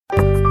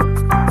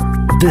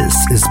This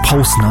is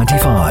Pulse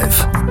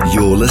 95.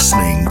 You're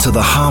listening to the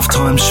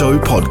Halftime Show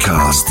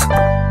podcast.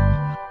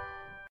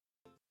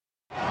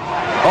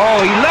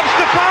 Oh, he loves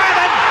to fire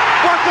then.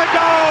 What a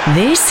goal!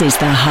 This is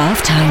the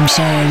Halftime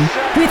Show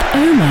with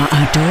Omar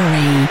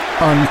Adori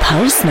on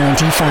Pulse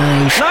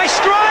 95. Nice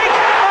strike!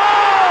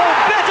 Oh,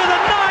 better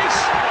than nice!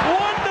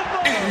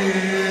 Wonderful!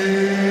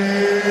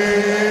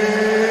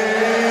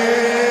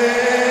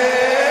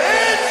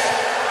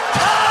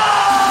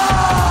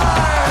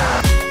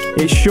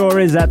 It sure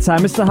is that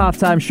time. It's the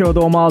Halftime Show with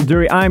Omar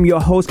Duri. I'm your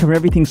host, covering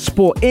everything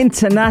sport,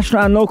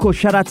 international and local.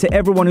 Shout out to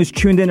everyone who's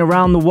tuned in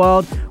around the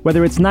world,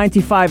 whether it's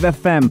 95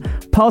 FM,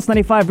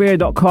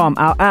 Pulse95Radio.com,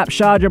 our app,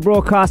 Sharjah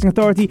Broadcasting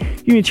Authority.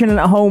 You can chilling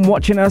at home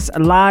watching us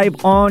live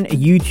on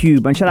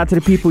YouTube. And shout out to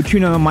the people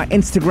tuning in on my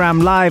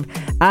Instagram live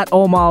at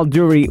Omar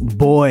Duri.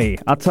 Boy,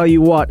 I'll tell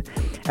you what,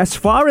 as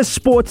far as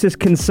sports is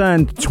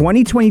concerned,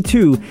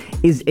 2022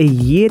 is a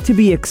year to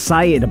be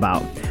excited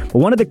about. But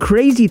one of the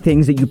crazy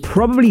things that you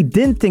probably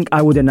didn't think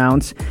I would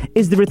announce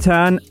is the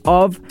return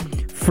of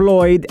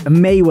Floyd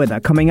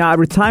Mayweather coming out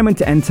of retirement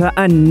to enter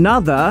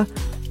another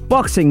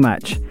boxing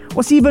match.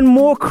 What's even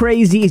more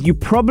crazy is you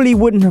probably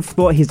wouldn't have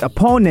thought his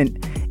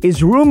opponent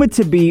is rumored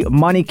to be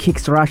Money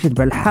Kicks Rashid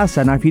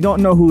Belhassan. Now, if you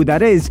don't know who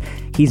that is,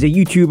 he's a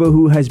YouTuber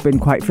who has been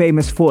quite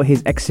famous for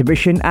his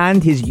exhibition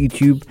and his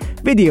YouTube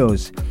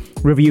videos,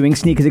 reviewing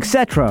sneakers,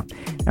 etc.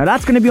 Now,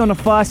 that's going to be on the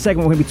first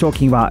segment we're going to be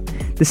talking about.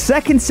 The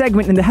second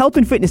segment, in the health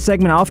and fitness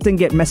segment, I often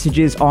get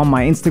messages on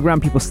my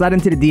Instagram. People slide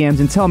into the DMs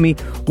and tell me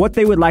what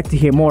they would like to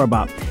hear more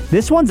about.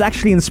 This one's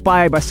actually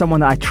inspired by someone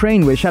that I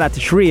train with. Shout out to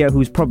Shreya,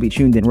 who's probably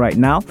tuned in right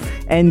now.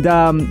 And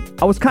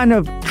I was kind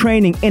of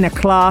training in a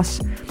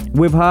class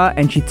with her,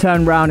 and she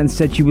turned around and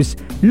said she was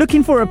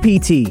looking for a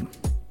PT.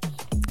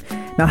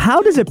 Now,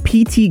 how does a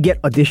PT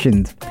get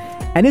auditioned?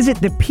 And is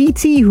it the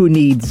PT who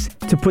needs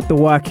to put the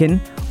work in,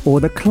 or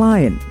the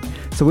client?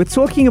 So we're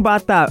talking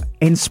about that,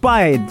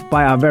 inspired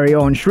by our very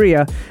own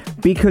Shreya,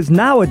 because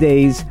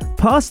nowadays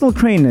personal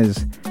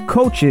trainers,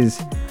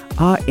 coaches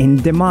are in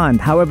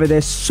demand. However,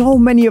 there's so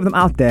many of them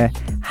out there.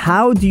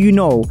 How do you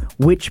know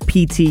which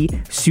PT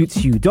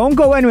suits you? Don't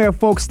go anywhere,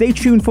 folks. Stay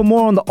tuned for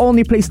more on the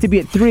only place to be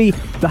at 3,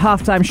 the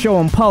Halftime Show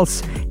on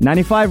Pulse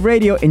 95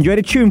 Radio. Enjoy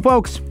the tune,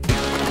 folks.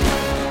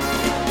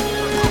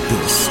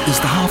 This is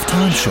the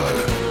Halftime Show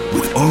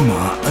with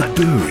Omar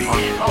Aduri.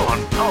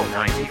 On Pulse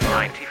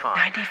 95.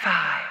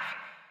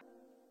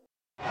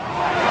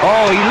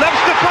 Oh, he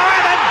loves to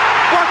fire then.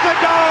 What a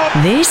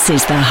goal! This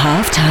is the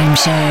Halftime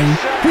Show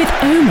with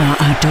Omar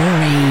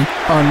Adori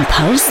on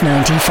Pulse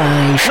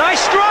 95. Nice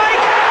strike!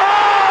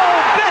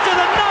 Oh, better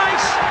than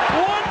nice!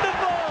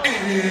 Wonderful!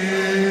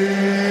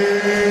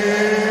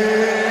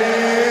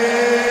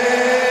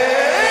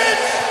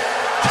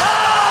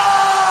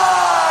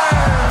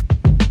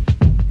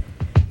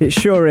 It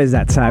sure is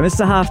that time. It's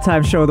the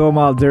Halftime Show with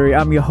Omar Duri.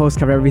 I'm your host,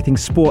 cover everything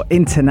sport,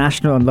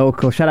 international and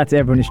local. Shout out to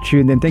everyone who's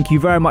tuned in. Thank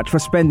you very much for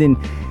spending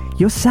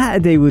your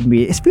Saturday with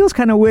me. It feels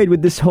kind of weird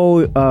with this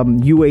whole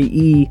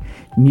UAE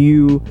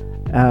new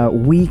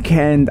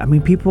weekend. I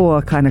mean, people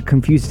are kind of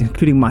confused,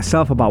 including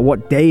myself, about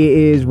what day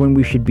it is, when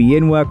we should be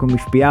in work, when we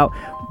should be out.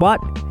 But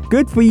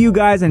good for you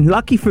guys, and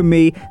lucky for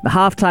me, the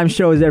Halftime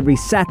Show is every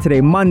Saturday,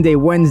 Monday,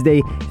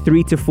 Wednesday,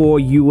 3 to 4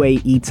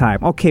 UAE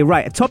time. Okay,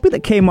 right, a topic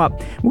that came up,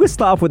 we're going to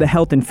start off with a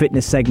health and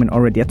fitness segment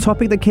already. A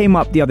topic that came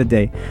up the other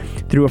day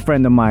through a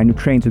friend of mine who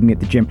trains with me at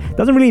the gym.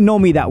 Doesn't really know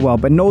me that well,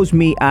 but knows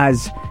me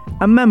as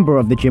a member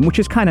of the gym, which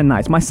is kind of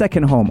nice. My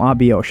second home,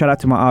 RBO. Shout out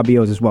to my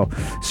RBOs as well.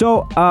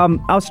 So I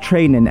was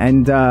training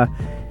and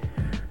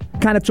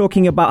kind of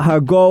talking about her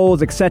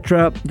goals,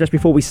 etc. just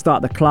before we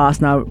start the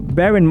class. Now,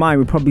 bear in mind,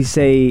 we probably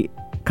say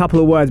a couple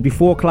of words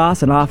before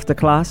class and after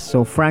class.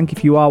 So, Frank,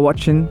 if you are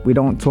watching, we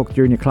don't talk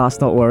during your class,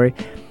 don't worry.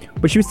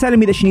 But she was telling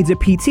me that she needs a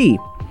PT.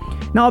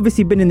 Now,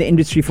 obviously, been in the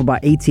industry for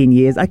about 18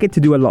 years. I get to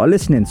do a lot of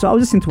listening. So I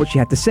was listening to what she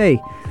had to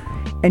say.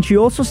 And she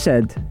also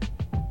said,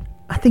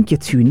 I think you're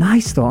too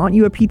nice, though. Aren't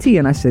you a PT?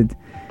 And I said,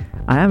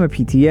 I am a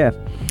PT, yeah.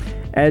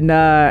 And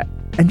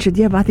she said,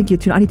 yeah, but I think you're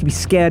too nice. I need to be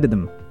scared of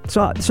them.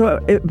 So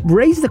it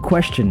raised the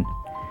question,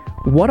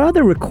 what are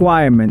the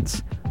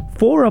requirements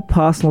for a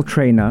personal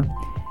trainer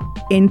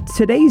in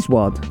today's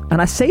world?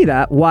 And I say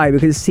that, why?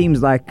 Because it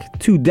seems like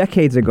 2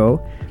 decades ago,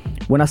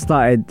 when I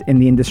started in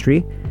the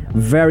industry,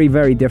 very,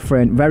 very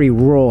different, very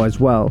raw as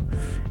well,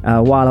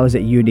 while I was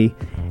at uni.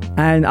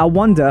 And I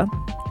wonder,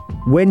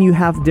 when you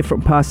have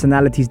different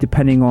personalities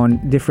depending on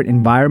different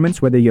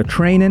environments, whether you're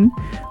training,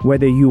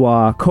 whether you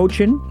are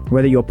coaching,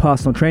 whether you're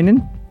personal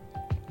training,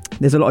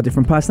 there's a lot of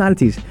different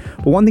personalities.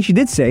 But one thing she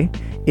did say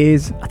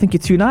is, I think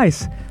you're too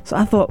nice. So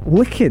I thought,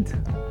 wicked.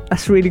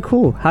 That's really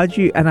cool.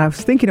 And I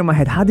was thinking in my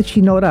head, how did she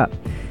know that?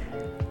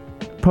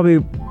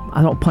 Probably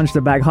I don't punch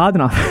the bag hard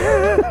enough.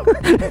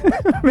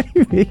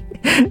 Maybe.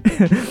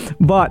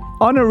 But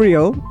on a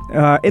real,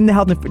 in the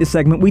health and fitness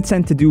segment, we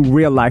tend to do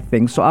real life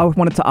things. So I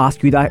wanted to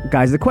ask you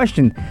guys the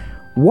question.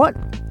 What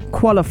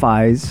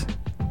qualifies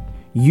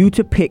you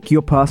to pick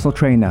your personal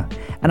trainer?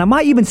 And I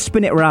might even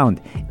spin it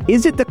around.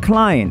 Is it the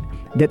client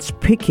that's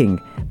picking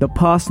the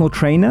personal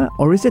trainer,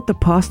 or is it the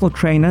personal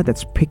trainer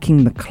that's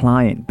picking the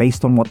client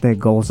based on what their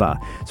goals are?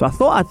 So I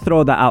thought I'd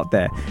throw that out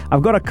there.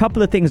 I've got a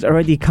couple of things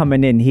already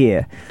coming in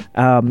here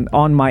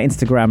on my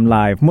Instagram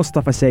live.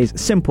 Mustafa says,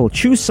 simple,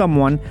 choose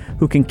someone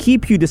who can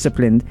keep you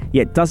disciplined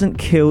yet doesn't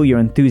kill your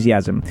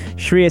enthusiasm.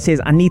 Shreya says,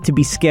 I need to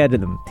be scared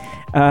of them.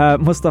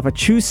 Mustafa,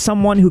 choose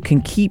someone who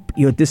can keep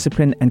your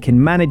discipline and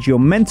can manage your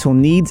mental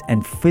needs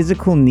and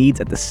physical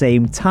needs at the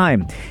same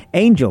time.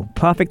 Angel,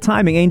 perfect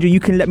timing. Angel, you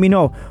can let me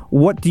know,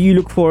 what do you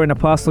look for in a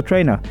personal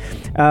trainer?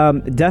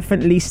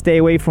 Definitely stay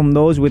away from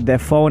those with their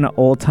phone at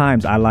all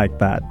times. I like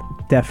that.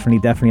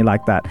 Definitely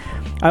like that.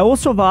 I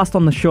also have asked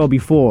on the show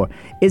before,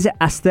 is it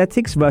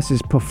aesthetics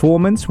versus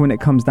performance when it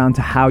comes down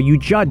to how you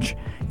judge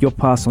your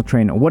personal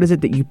trainer? What is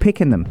it that you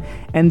pick in them?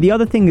 And the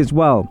other thing as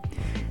well,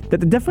 that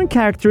the different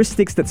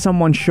characteristics that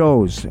someone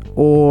shows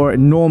or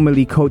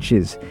normally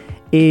coaches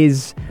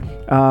is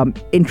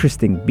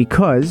interesting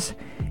because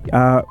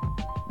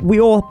we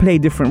all play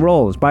different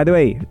roles. By the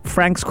way,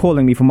 Frank's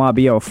calling me from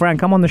RBO.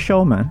 Frank, I'm on the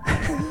show, man.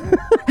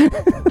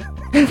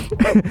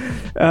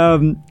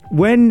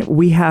 When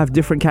we have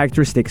different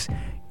characteristics,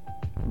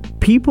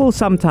 people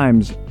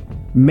sometimes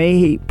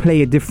may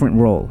play a different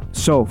role.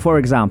 So, for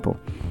example,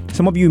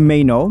 some of you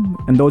may know,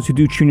 and those who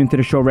do tune into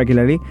the show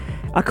regularly,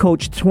 I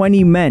coach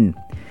 20 men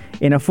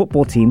in a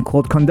football team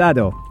called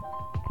Condado.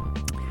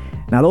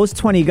 Now, those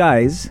 20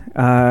 guys,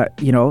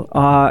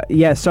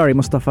 sorry,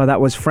 Mustafa, that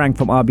was Frank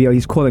from RBO.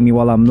 He's calling me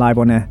while I'm live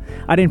on air.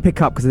 I didn't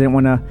pick up because I didn't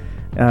want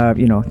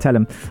to, tell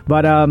him.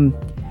 But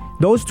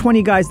those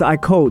 20 guys that I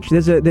coach,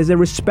 there's a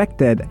respect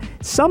there.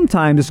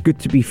 Sometimes it's good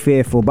to be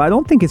fearful, but I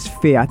don't think it's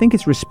fear. I think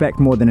it's respect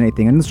more than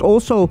anything. And it's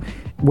also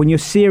when you're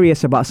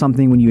serious about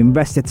something, when you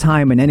invest your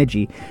time and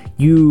energy,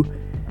 you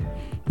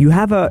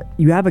have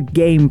a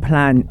game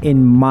plan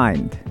in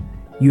mind.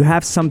 You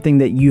have something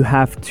that you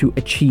have to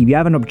achieve. You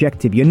have an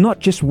objective. You're not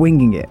just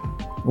winging it.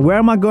 Where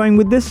am I going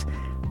with this?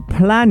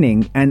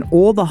 Planning and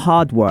all the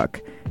hard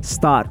work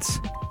starts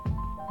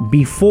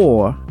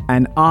before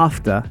and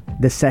after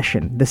the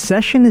session. The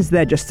session is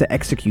there just to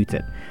execute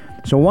it.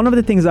 So one of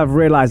the things I've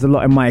realized a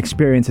lot in my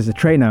experience as a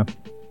trainer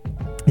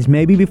is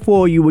maybe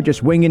before you were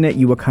just winging it,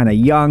 you were kind of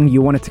young, you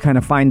wanted to kind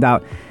of find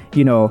out,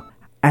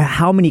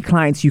 how many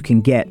clients you can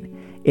get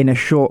in a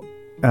short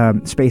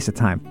space of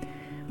time.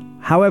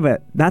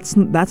 However, that's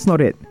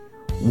not it.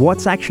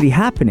 What's actually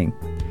happening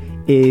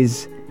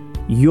is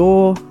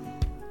you're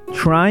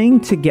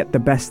trying to get the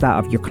best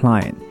out of your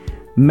client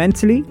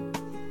mentally,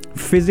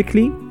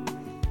 physically,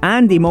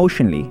 and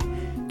emotionally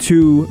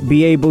to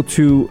be able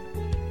to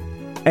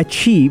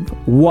achieve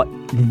what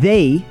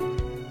they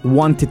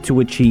wanted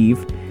to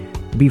achieve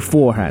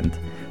beforehand.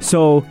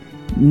 So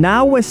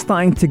now we're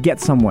starting to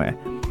get somewhere.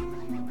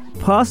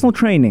 Personal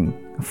training.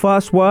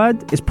 First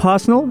word is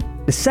personal.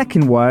 The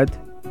second word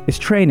is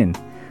training.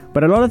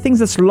 But a lot of things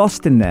that's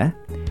lost in there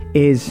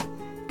is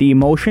the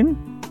emotion,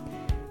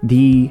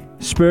 the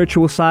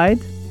spiritual side,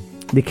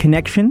 the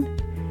connection,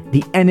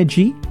 the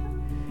energy,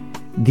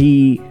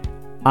 the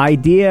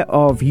idea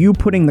of you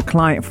putting the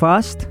client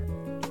first,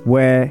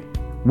 where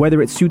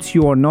whether it suits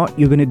you or not,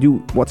 you're going to do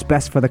what's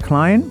best for the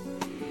client.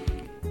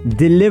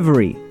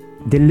 Delivery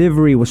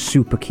was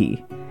super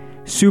key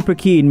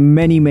in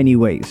many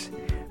ways,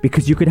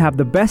 because you could have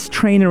the best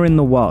trainer in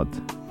the world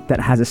that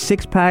has a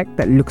six-pack,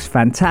 that looks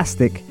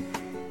fantastic,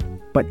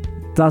 but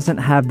doesn't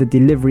have the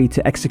delivery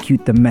to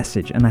execute the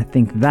message. And I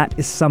think that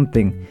is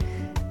something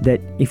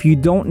that if you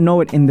don't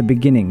know it in the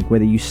beginning,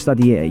 whether you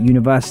study it at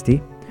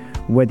university,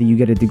 whether you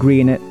get a degree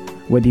in it,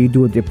 whether you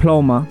do a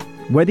diploma,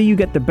 whether you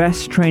get the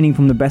best training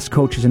from the best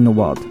coaches in the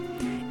world,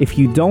 if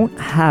you don't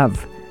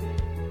have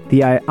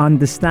the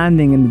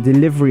understanding and the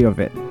delivery of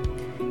it,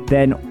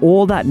 then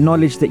all that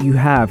knowledge that you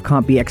have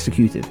can't be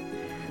executed.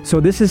 So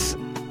this is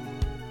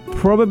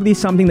probably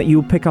something that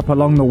you'll pick up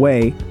along the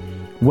way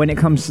when it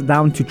comes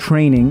down to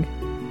training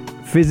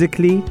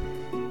physically,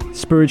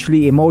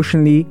 spiritually,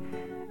 emotionally,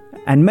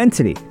 and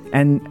mentally.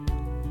 And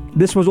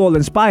this was all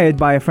inspired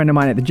by a friend of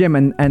mine at the gym,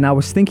 and I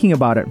was thinking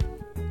about it.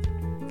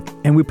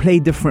 And we play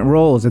different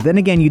roles. And then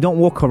again, you don't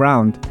walk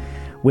around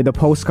with a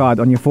postcard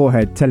on your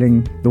forehead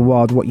telling the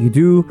world what you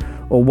do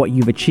or what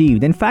you've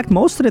achieved. In fact,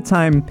 most of the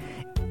time,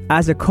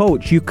 as a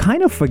coach, you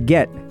kind of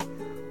forget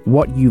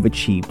what you've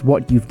achieved,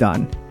 what you've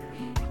done.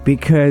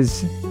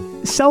 Because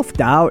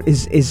self-doubt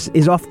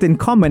is often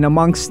common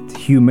amongst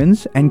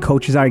humans, and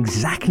coaches are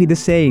exactly the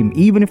same.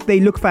 Even if they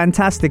look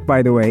fantastic,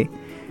 by the way,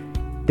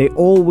 they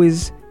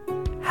always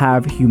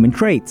have human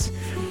traits.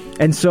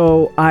 And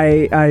so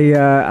I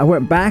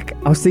went back,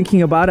 I was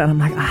thinking about it, and I'm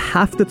like, I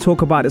have to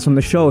talk about this on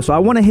the show. So I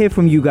want to hear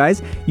from you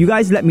guys. You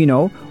guys let me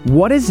know,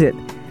 what is it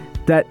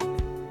that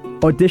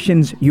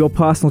auditions your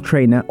personal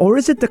trainer, or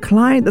is it the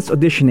client that's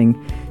auditioning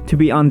to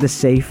be under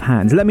safe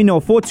hands? Let me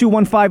know.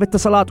 4215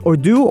 Ittasalat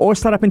or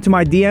start up into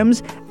my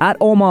DMs at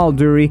Omar Al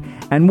Duri,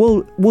 and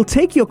we'll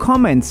take your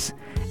comments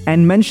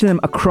and mention them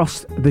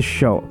across the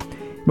show.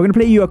 We're going to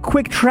play you a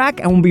quick track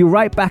and we'll be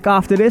right back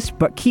after this,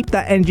 but keep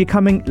that energy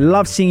coming.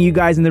 Love seeing you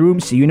guys in the room.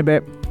 See you in a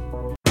bit.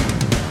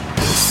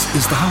 This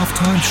is the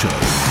Halftime Show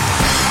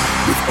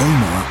with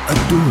Omar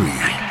Adouri.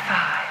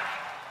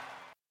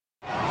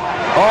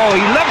 Oh,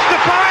 he loves to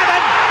fire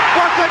then.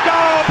 What a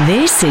goal!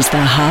 This is the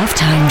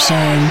halftime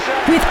show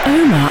with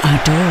Omar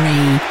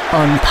Adouri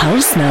on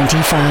Pulse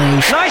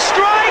 95. Nice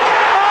strike!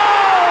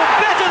 Oh,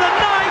 better than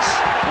nice!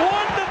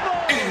 Wonderful!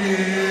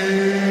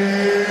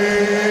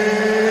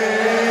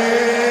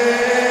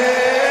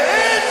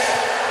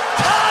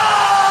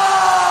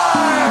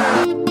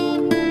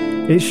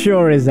 It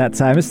sure is that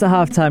time. It's the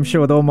halftime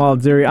show with Omar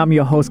Adouri. I'm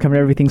your host, covering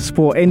everything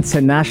sport,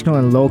 international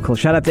and local.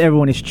 Shout out to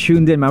everyone who's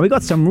tuned in, man. We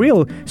got some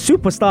real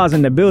superstars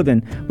in the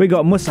building. We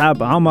got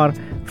Mus'ab, Amar,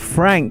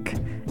 Frank,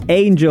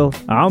 Angel,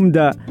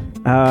 Amda,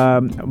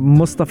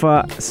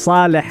 Mustafa,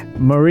 Saleh,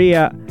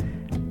 Maria.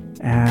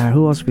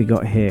 Who else we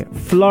got here?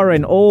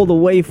 Florin, all the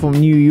way from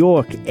New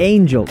York.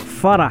 Angel,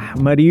 Farah,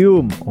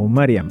 Mariam.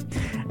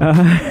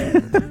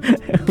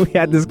 We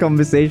had this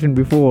conversation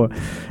before.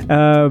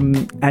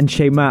 And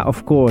Shema,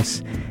 of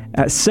course.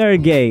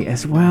 Sergey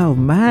as well.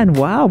 Man,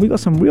 wow, we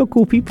got some real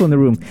cool people in the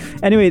room.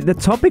 Anyway, the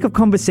topic of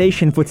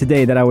conversation for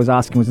today that I was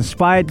asking was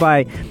inspired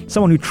by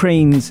someone who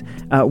trains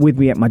with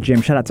me at my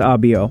gym. Shout out to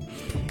RBO.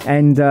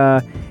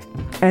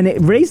 And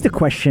it raised the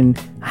question,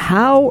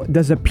 how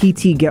does a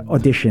PT get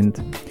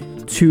auditioned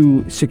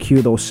to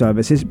secure those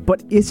services?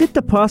 But is it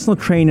the personal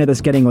trainer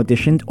that's getting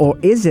auditioned, or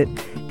is it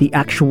the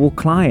actual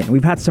client?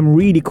 We've had some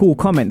really cool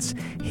comments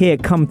here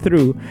come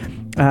through.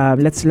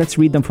 Let's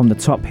read them from the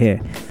top here.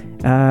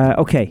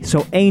 Okay,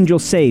 so Angel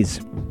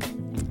says,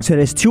 so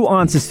there's two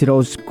answers to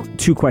those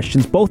two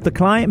questions. Both the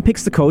client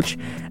picks the coach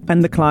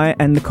and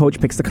the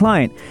coach picks the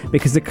client,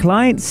 because the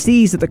client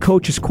sees that the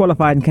coach is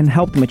qualified and can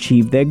help them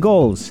achieve their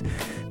goals.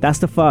 That's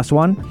the first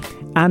one.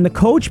 And the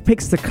coach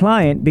picks the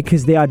client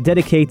because they are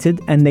dedicated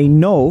and they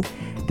know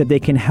that they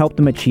can help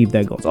them achieve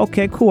their goals.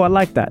 Okay, cool. I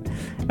like that.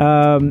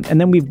 And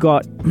then we've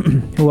got,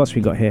 who else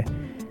we got here?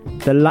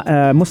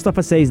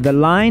 Mustafa says the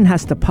line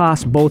has to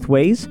pass both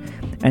ways.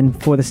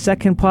 And for the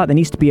second part, there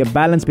needs to be a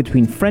balance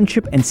between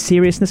friendship and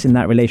seriousness in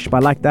that relationship. I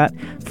like that.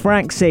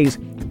 Frank says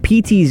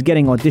PT is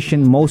getting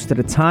auditioned most of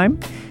the time.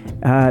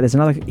 There's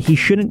another, he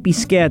shouldn't be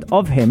scared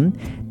of him.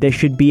 There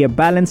should be a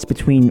balance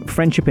between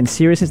friendship and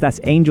seriousness.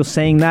 That's Angel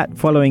saying that,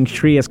 following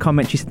Shriya's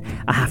comment. She said,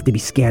 I have to be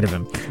scared of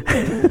him.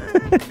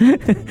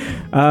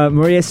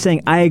 Maria's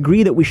saying, I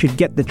agree that we should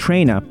get the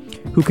trainer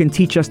who can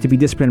teach us to be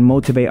disciplined and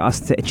motivate us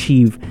to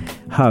achieve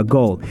her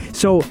goal.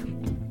 So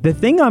the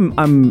thing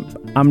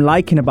I'm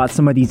liking about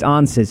some of these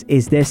answers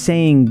is they're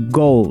saying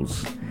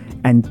goals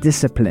and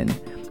discipline.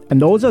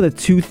 And those are the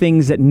two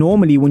things that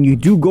normally when you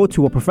do go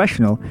to a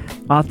professional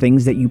are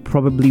things that you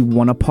probably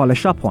want to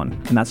polish up on.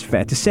 And that's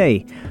fair to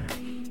say.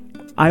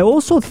 I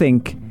also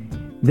think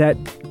that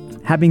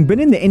having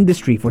been in the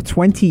industry for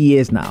 20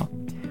 years now,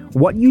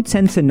 what you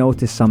tend to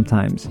notice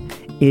sometimes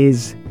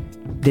is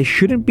there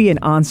shouldn't be an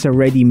answer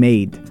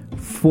ready-made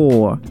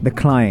for the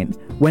client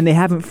when they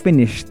haven't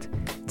finished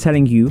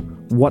telling you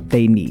what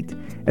they need.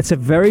 It's a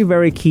very,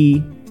 very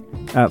key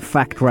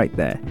fact right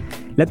there.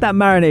 Let that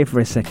marinate for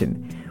a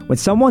second. When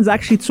someone's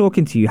actually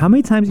talking to you, how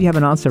many times do you have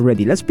an answer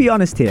ready? Let's be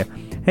honest here.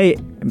 Hey,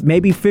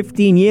 maybe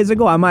 15 years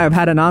ago, I might have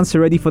had an answer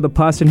ready for the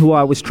person who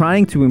I was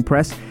trying to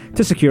impress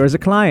to secure as a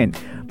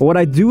client. But what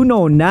I do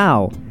know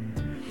now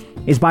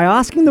is by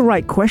asking the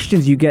right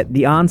questions, you get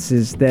the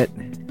answers that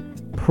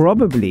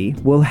probably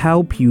will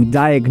help you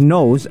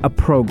diagnose a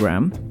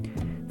program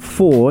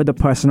for the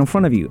person in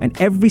front of you. And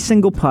every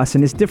single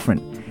person is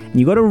different. And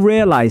you got to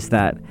realize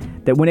that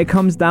when it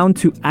comes down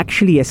to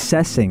actually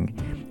assessing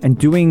and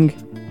doing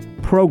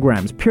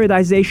programs,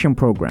 periodization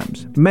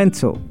programs,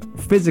 mental,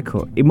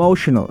 physical,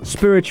 emotional,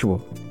 spiritual,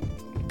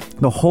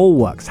 the whole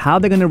works, how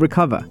they're going to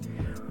recover,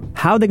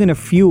 how they're going to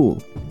fuel,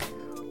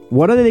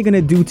 what are they going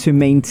to do to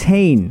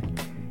maintain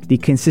the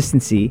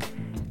consistency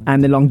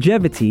and the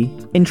longevity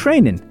in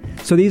training.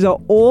 So these are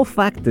all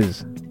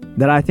factors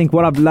that I think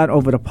what I've learned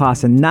over the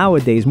past, and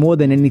nowadays more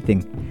than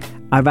anything,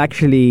 I've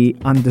actually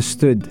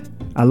understood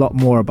a lot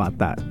more about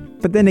that.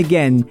 But then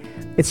again,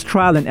 it's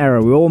trial and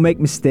error. We all make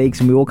mistakes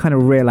and we all kind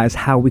of realize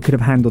how we could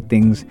have handled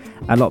things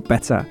a lot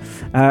better.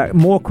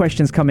 More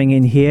questions coming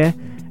in here.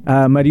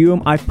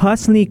 Mariam, I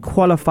personally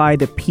qualify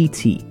the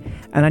PT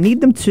and I need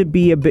them to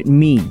be a bit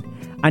mean.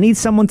 I need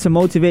someone to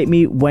motivate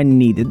me when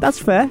needed. That's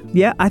fair.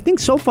 Yeah, I think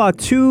so far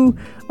 2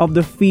 of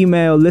the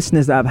female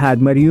listeners that I've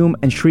had, Mariam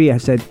and Shriya,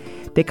 have said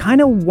they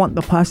kind of want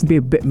the person to be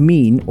a bit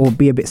mean or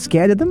be a bit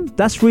scared of them.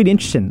 That's really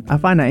interesting. I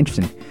find that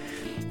interesting.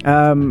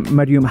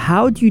 Mariam,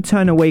 how do you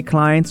turn away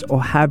clients,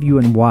 or have you,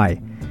 and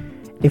why?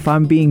 If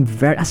I'm being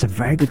that's a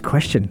very good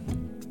question.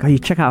 God, you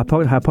check out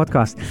her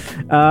podcast.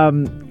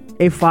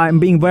 If I'm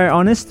being very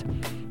honest,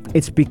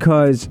 it's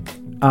because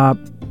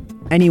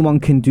anyone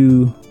can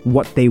do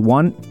what they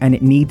want, and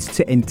it needs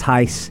to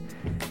entice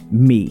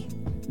me.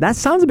 That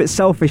sounds a bit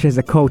selfish as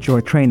a coach or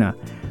a trainer,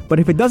 but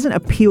if it doesn't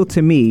appeal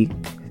to me,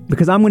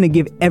 because I'm going to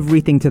give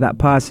everything to that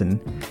person,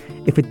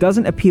 if it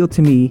doesn't appeal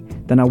to me,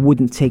 then I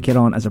wouldn't take it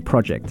on as a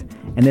project.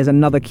 And there's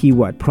another key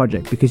word,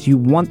 project, because you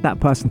want that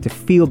person to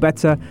feel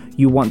better.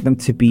 You want them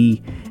to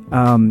be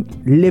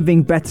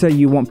living better.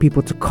 You want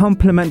people to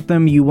compliment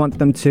them. You want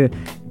them to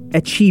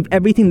achieve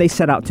everything they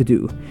set out to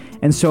do.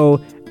 And so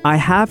I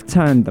have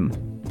turned them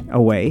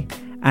away.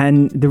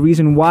 And the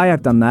reason why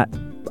I've done that,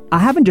 I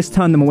haven't just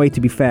turned them away,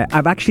 to be fair.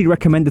 I've actually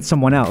recommended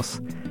someone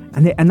else.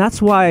 And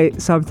that's why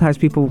sometimes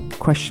people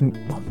question,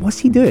 what's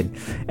he doing?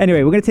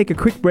 Anyway, we're going to take a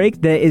quick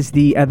break. There is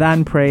the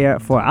Adhan prayer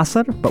for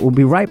Asr, but we'll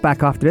be right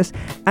back after this.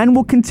 And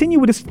we'll continue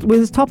with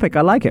this topic.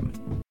 I like it.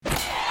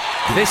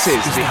 This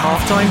is the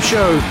Halftime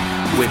Show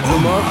with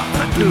Umar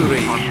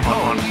Adouri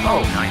on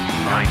Pulse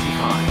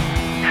 95.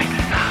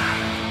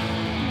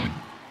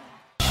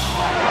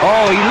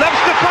 Oh, he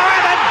loves the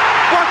fire then.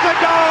 What a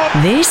goal!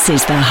 This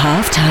is the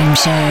Halftime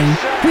Show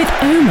with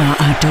Omar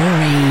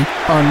Adori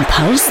on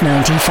Pulse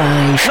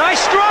 95. Nice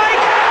strike!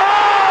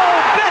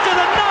 Oh, better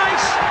than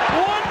nice!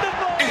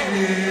 Wonderful!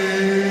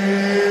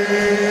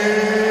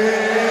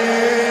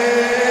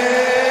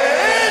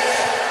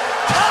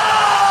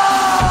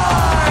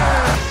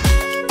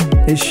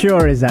 It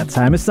sure is that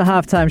time. It's the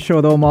Halftime Show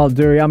with Omar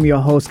Duri. I'm your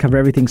host, cover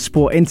everything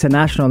sport,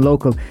 international and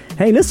local.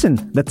 Hey,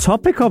 listen, the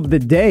topic of the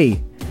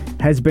day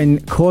has been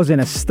causing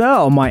a stir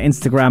on my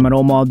Instagram at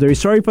Omar Duri.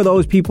 Sorry for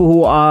those people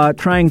who are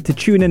trying to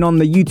tune in on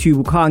the YouTube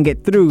who can't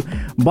get through,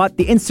 but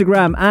the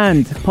Instagram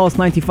and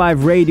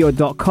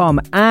pulse95radio.com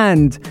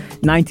and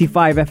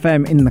 95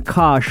 FM in the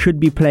car should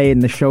be playing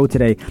the show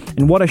today.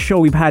 And what a show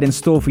we've had in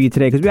store for you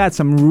today, because we had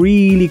some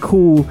really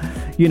cool,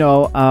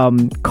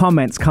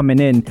 comments coming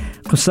in.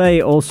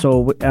 Jose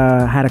also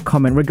had a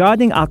comment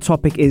regarding our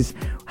topic is,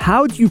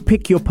 how do you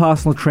pick your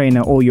personal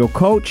trainer or your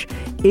coach?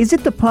 Is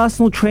it the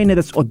personal trainer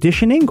that's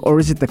auditioning, or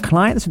is it the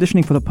client that's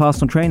auditioning for the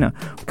personal trainer?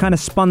 We kind of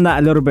spun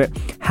that a little bit.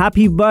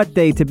 Happy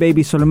birthday to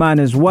baby Suleiman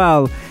as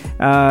well,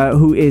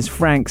 who is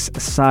Frank's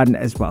son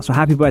as well. So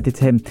happy birthday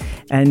to him.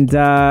 And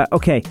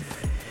okay,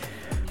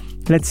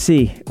 let's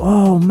see.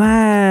 Oh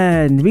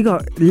man, we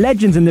got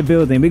legends in the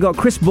building. We got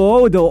Chris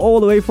Bodo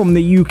all the way from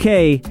the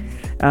UK.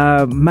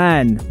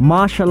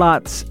 Martial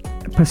arts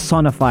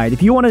personified.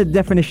 If you want a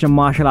definition of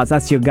martial arts,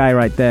 that's your guy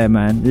right there,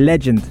 man.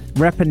 Legend.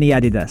 Repping the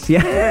Adidas.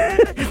 Yeah.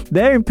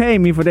 They ain't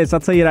paying me for this,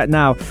 I'll tell you that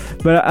now.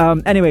 But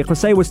anyway,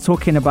 Jose was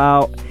talking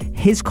about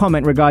his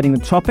comment regarding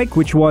the topic,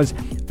 which was,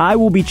 I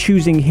will be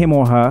choosing him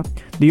or her.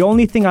 The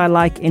only thing I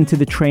like into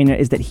the trainer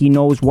is that he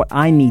knows what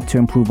I need to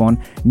improve on,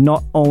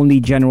 not only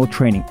general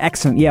training.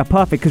 Excellent. Yeah,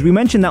 perfect. Because we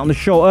mentioned that on the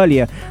show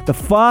earlier. The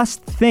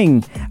first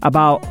thing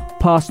about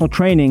personal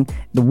training,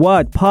 the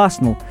word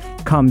personal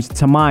comes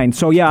to mind.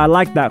 So yeah, I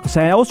like that.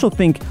 So I also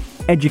think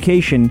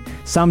education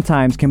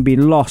sometimes can be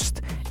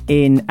lost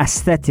in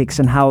aesthetics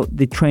and how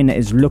the trainer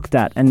is looked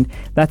at. And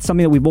that's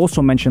something that we've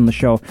also mentioned on the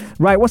show.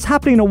 Right, what's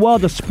happening in the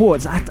world of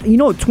sports?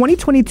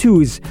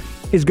 2022 is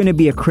going to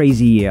be a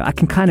crazy year. I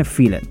can kind of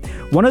feel it.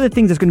 One of the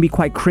things that's going to be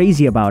quite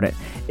crazy about it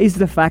is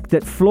the fact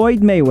that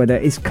Floyd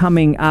Mayweather is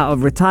coming out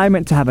of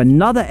retirement to have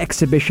another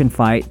exhibition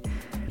fight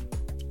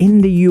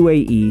in the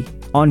UAE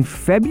on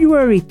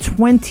February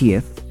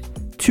 20th,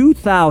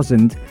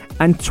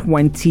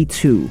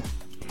 2022.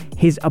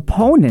 His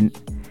opponent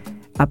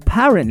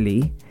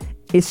apparently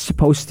is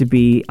supposed to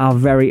be our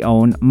very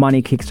own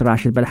Money Kicks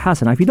Rashid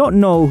Belhassan. Now, if you don't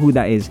know who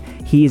that is,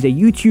 he is a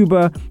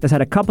YouTuber that's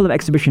had a couple of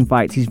exhibition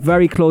fights. He's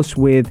very close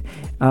with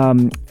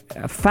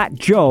Fat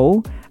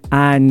Joe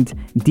and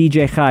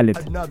DJ Khaled.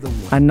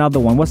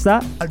 Another one. What's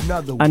that?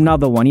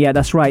 Another one. Yeah,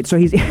 that's right. So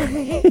he's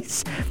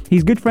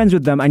he's good friends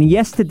with them. And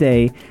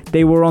yesterday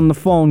they were on the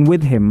phone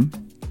with him,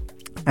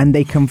 and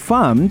they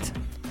confirmed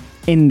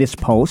in this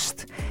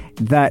post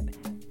that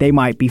they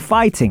might be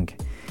fighting.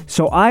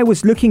 So I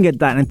was looking at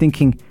that and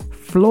thinking,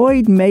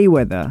 Floyd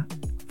Mayweather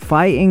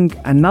fighting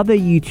another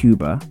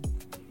YouTuber.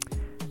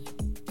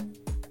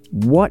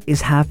 What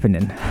is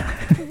happening?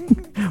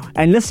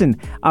 And listen,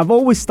 I've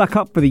always stuck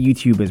up for the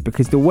YouTubers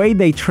because the way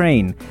they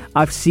train,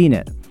 I've seen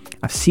it.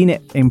 I've seen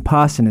it in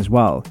person as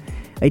well.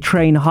 They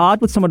train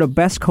hard with some of the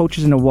best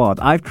coaches in the world.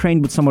 I've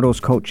trained with some of those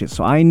coaches,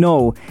 so I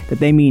know that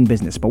they mean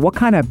business. But what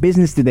kind of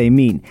business do they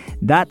mean?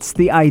 That's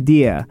the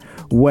idea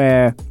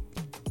where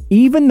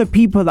even the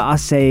people that are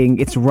saying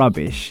it's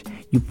rubbish,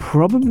 you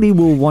probably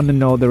will want to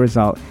know the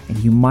result, and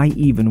you might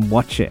even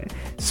watch it.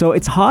 So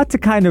it's hard to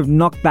kind of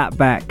knock that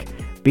back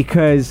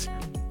because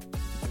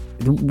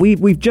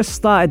we've just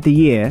started the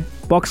year.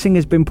 Boxing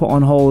has been put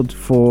on hold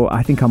for,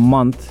 I think, a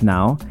month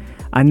now.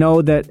 I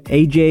know that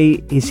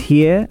AJ is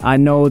here. I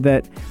know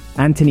that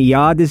Anthony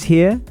Yard is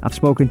here. I've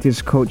spoken to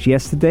his coach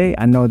yesterday.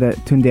 I know that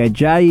Tunde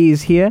Ajayi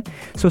is here.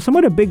 So some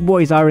of the big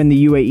boys are in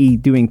the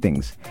UAE doing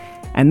things.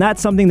 And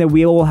that's something that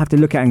we all have to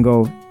look at and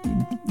go,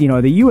 the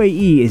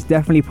UAE is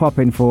definitely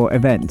popping for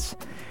events.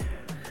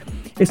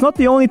 It's not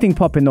the only thing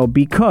popping though,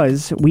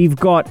 because we've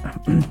got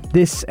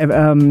this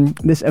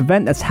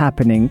event that's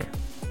happening,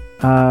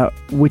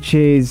 which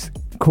is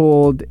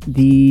called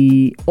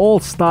the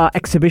All-Star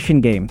Exhibition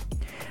Game.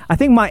 I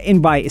think my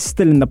invite is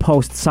still in the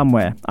post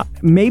somewhere.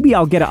 Maybe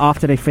I'll get it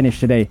after they finish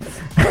today.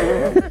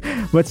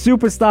 But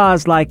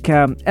superstars like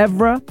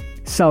Evra,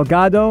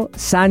 Salgado,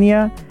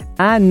 Sanya,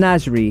 and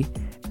Nasri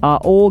are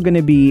all going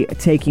to be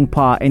taking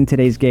part in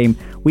today's game.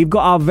 We've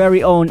got our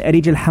very own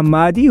Arij Al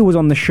Hamadi, who was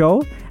on the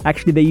show.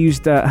 Actually, they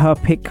used her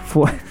pick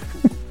for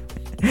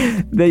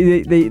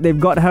They've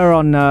got her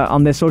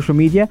on their social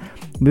media.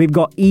 They've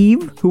got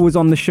Eve, who was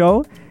on the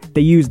show.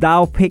 They used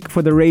our pick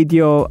for the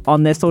radio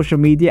on their social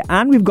media.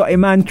 And we've got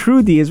Iman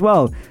Trudy as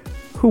well,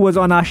 who was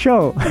on our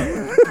show,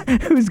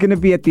 who's going to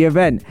be at the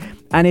event.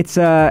 And it's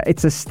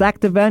a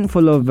stacked event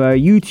full of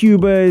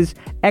YouTubers,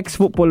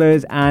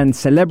 ex-footballers, and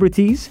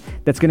celebrities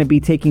that's going to be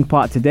taking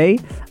part today.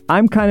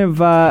 I'm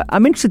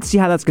interested to see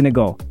how that's going to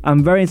go.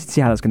 I'm very interested to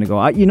see how that's going to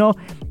go.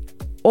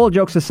 All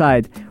jokes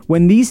aside,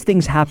 when these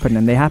things happen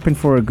and they happen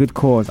for a good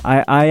cause,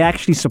 I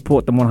actually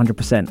support them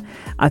 100%.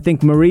 I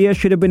think Maria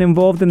should have been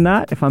involved in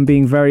that, if I'm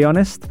being very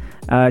honest.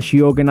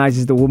 She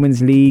organizes the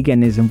Women's League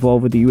and is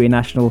involved with the UAE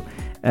national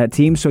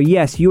team. So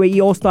yes,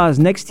 UAE All-Stars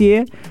next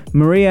year.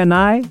 Maria and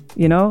I,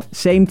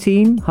 same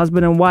team,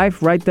 husband and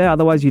wife right there.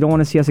 Otherwise, you don't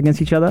want to see us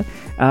against each other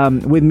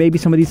with maybe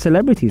some of these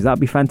celebrities. That'd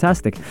be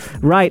fantastic.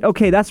 Right,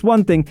 okay, that's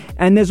one thing.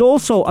 And there's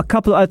also a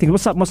couple of other things.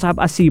 What's up, Musab?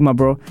 I see you, my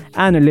bro.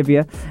 And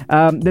Olivia.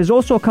 There's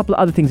also a couple of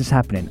other things that's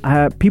happening.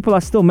 People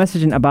are still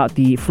messaging about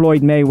the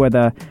Floyd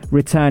Mayweather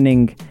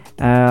returning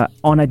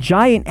on a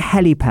giant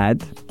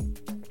helipad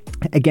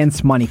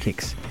against money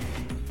kicks.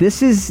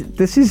 This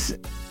is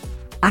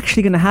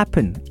actually going to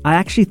happen. I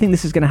actually think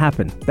this is going to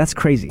happen. That's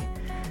crazy.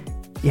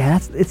 Yeah,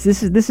 this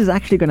is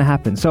actually going to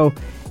happen. So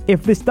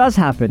if this does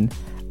happen,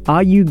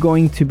 are you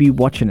going to be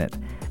watching it?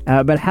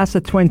 But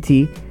Hassa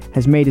 20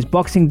 has made his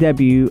boxing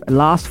debut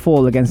last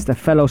fall against a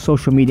fellow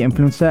social media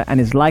influencer and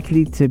is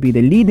likely to be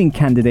the leading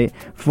candidate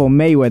for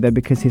Mayweather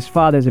because his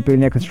father is a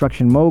billionaire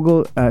construction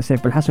mogul,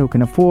 Saif Al-Hassa, who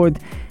can afford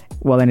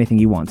anything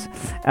he wants.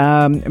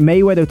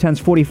 Mayweather, who turns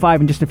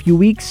 45 in just a few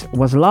weeks,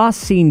 was last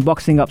seen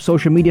boxing up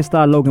social media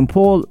star Logan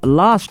Paul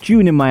last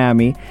June in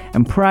Miami.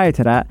 And prior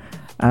to that,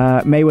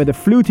 Mayweather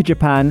flew to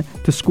Japan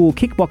to school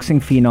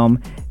kickboxing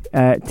phenom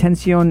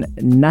Tenshin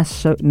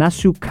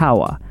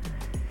Nasukawa.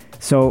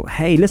 So,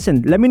 hey,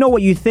 listen, let me know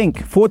what you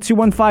think.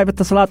 4215 at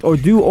Tasalat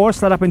or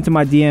slide up into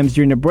my DMs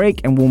during the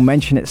break and we'll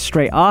mention it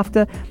straight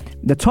after.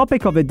 The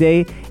topic of the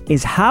day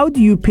is, how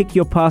do you pick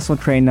your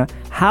personal trainer?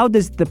 How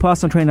does the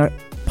personal trainer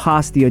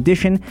pass the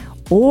audition?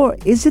 Or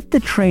is it the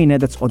trainer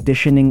that's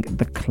auditioning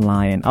the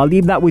client? I'll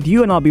leave that with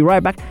you and I'll be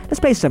right back. Let's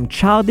play some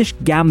Childish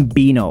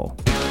Gambino.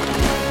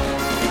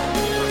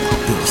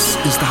 This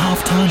is the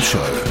Halftime Show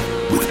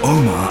with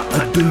Omar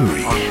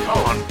Adouri.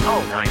 On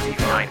 95.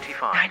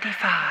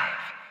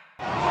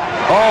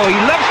 Oh, he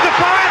loves to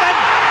fire then.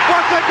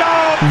 What a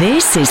goal!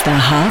 This is the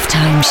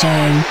Halftime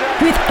Show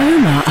with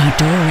Omar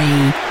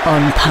Adouri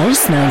on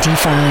Pulse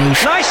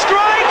 95. Nice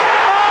strike!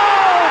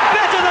 Oh,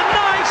 better than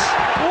nice!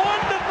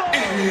 Wonderful!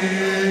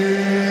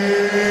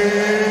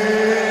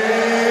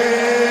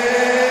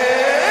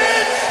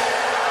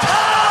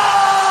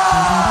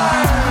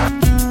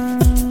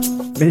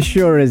 It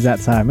sure is that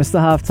time. It's the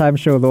Halftime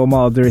Show with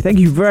Omar Adouri. Thank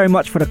you very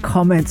much for the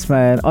comments,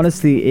 man.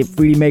 Honestly, it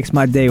really makes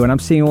my day. When I'm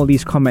seeing all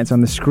these comments on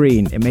the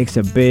screen, it makes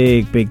a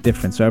big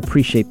difference. So I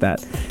appreciate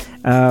that.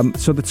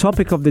 So the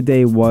topic of the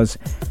day was,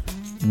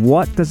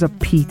 what does a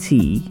PT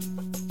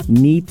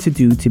need to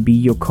do to be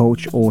your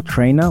coach or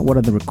trainer? What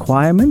are the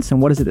requirements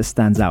and what is it that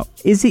stands out?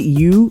 Is it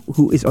you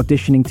who is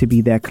auditioning to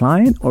be their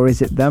client, or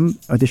is it them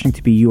auditioning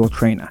to be your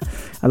trainer?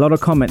 A lot of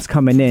comments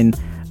coming in.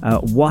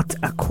 What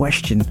a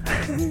question.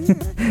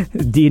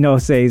 Dino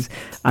says,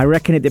 I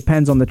reckon it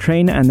depends on the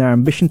trainer and their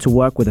ambition to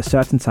work with a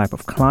certain type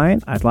of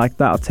client. I'd like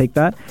that. I'll take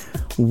that.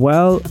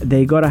 Well,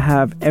 they got to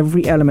have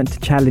every element to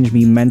challenge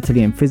me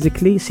mentally and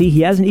physically. See,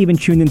 he hasn't even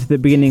tuned into the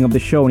beginning of the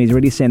show and he's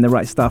already saying the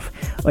right stuff.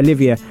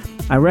 Olivia,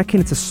 I reckon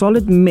it's a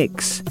solid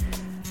mix.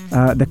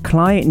 The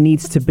client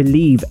needs to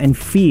believe and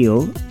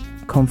feel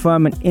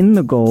confirming in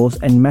the goals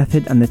and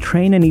method, and the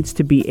trainer needs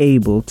to be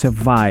able to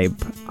vibe.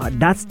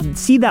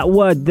 See that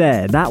word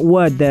there? That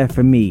word there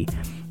for me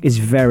is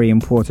very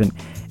important.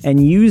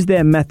 And use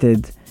their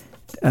method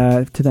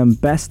to the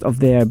best of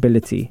their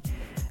ability.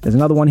 There's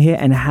another one here,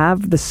 and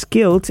have the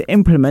skill to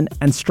implement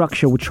and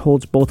structure which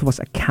holds both of us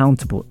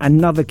accountable.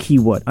 Another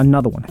keyword,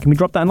 another one. Can we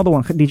drop that? Another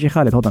one, DJ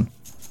Khaled, hold on.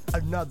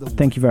 Another one.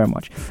 Thank you very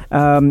much.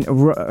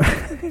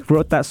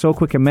 Wrote that so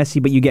quick and messy,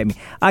 but you get me.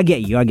 I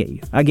get you,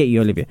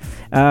 Olivia.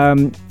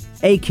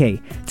 AK,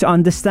 to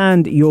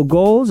understand your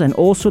goals and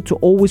also to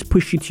always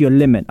push you to your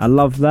limit. I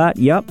love that.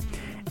 Yep.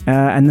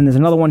 And then there's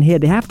another one here.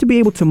 They have to be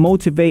able to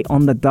motivate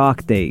on the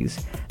dark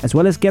days, as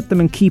well as get them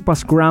and keep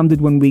us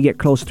grounded when we get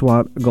close to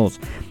our goals.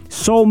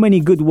 So many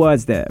good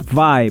words there.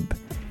 Vibe,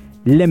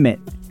 limit,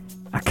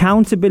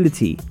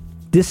 accountability,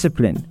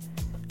 discipline,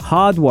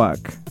 hard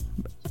work.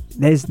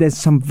 There's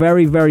some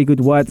very, very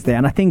good words there.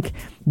 And I think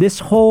this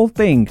whole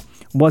thing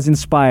was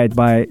inspired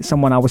by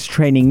someone I was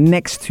training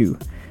next to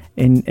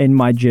in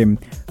my gym,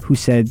 he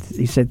said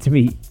to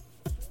me,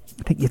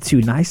 I think you're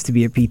too nice to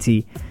be a PT.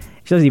 She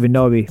doesn't even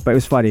know me, but it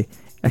was funny.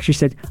 Actually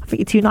said, I think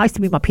you're too nice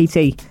to be my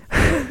PT.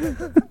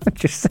 I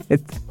just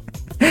said,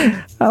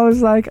 I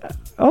was like,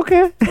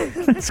 okay,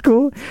 that's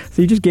cool.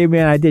 So you just gave me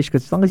an idea. She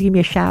goes, as long as you give me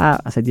a shout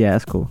out. I said, yeah,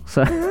 that's cool.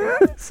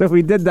 So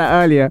we did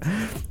that earlier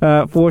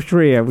for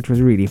Shreya, which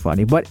was really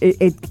funny. But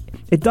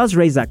it does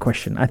raise that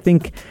question. I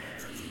think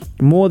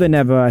more than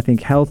ever, I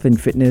think health and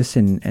fitness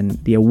and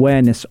the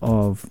awareness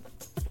of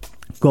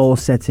goal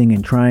setting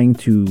and trying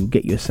to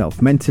get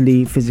yourself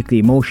mentally, physically,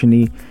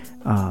 emotionally,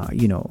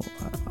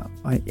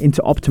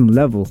 into optimal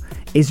level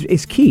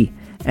is key.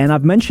 And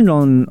I've mentioned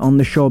on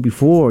the show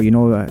before,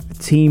 a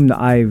team that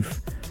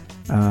I've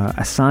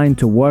assigned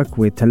to work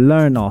with to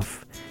learn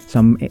off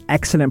some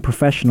excellent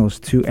professionals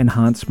to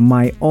enhance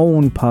my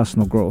own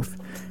personal growth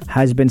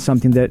has been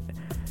something that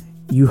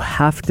you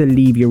have to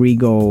leave your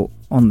ego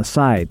on the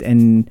side.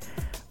 And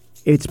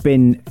it's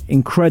been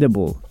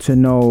incredible to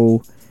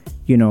know,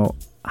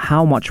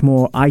 how much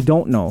more I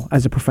don't know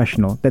as a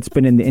professional that's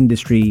been in the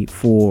industry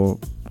for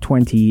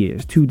 20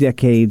 years, 2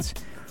 decades,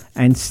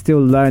 and still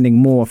learning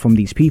more from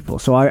these people.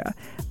 So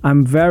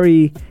I'm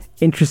very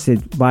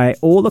interested by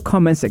all the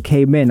comments that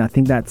came in. I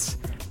think that's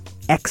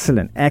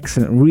excellent,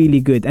 really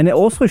good. And it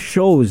also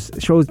shows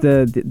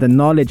the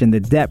knowledge and the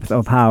depth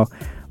of how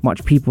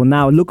much people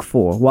now look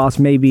for. Whilst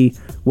maybe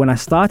when I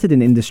started in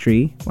the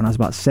industry, when I was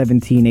about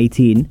 17,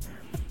 18,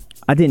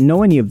 I didn't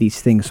know any of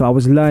these things. So I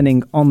was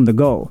learning on the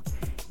go.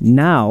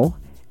 Now,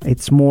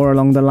 it's more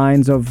along the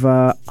lines of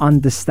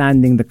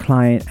understanding the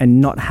client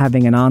and not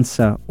having an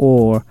answer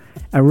or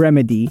a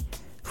remedy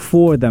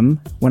for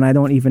them when I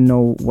don't even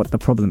know what the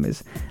problem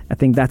is. I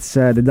think that's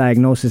the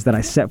diagnosis that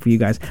I set for you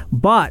guys.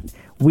 But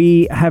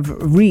we have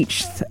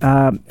reached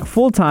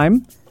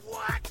full-time.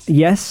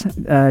 Yes,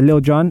 Lil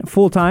Jon,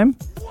 full-time.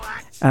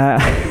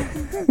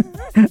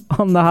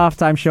 On the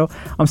halftime show.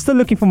 I'm still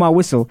looking for my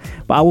whistle,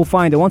 but I will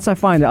find it. Once I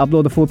find it, I'll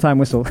blow the full-time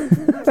whistle.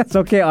 That's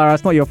okay, Ara.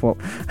 It's not your fault.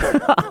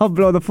 I'll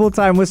blow the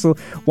full-time whistle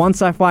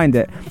once I find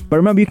it. But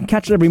remember, you can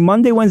catch it every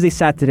Monday, Wednesday,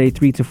 Saturday,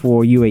 3 to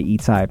 4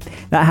 UAE time.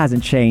 That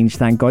hasn't changed,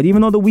 thank God.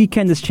 Even though the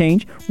weekend has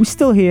changed, we're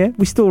still here,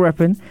 we're still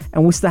repping,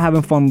 and we're still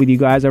having fun with you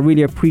guys. I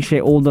really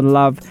appreciate all the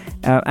love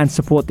and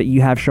support that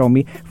you have shown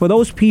me. For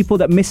those people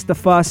that missed the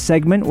first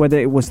segment, whether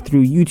it was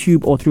through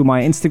YouTube or through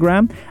my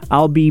Instagram,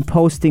 I'll be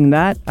posting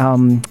that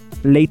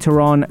later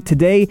on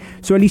today,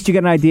 so at least you get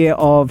an idea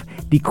of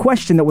the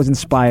question that was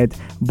inspired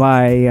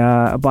by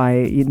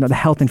the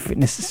health and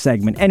fitness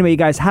segment. Anyway, you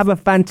guys, have a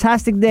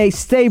fantastic day,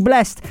 stay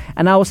blessed,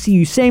 and I will see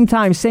you same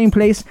time, same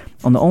place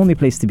on the only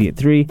place to be at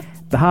 3,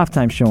 the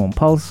halftime show on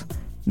Pulse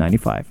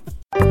 95.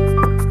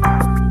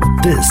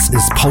 This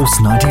is Pulse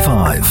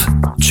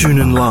 95. Tune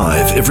in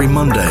live every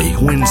Monday,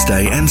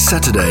 Wednesday and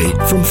Saturday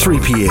from 3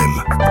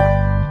 p.m.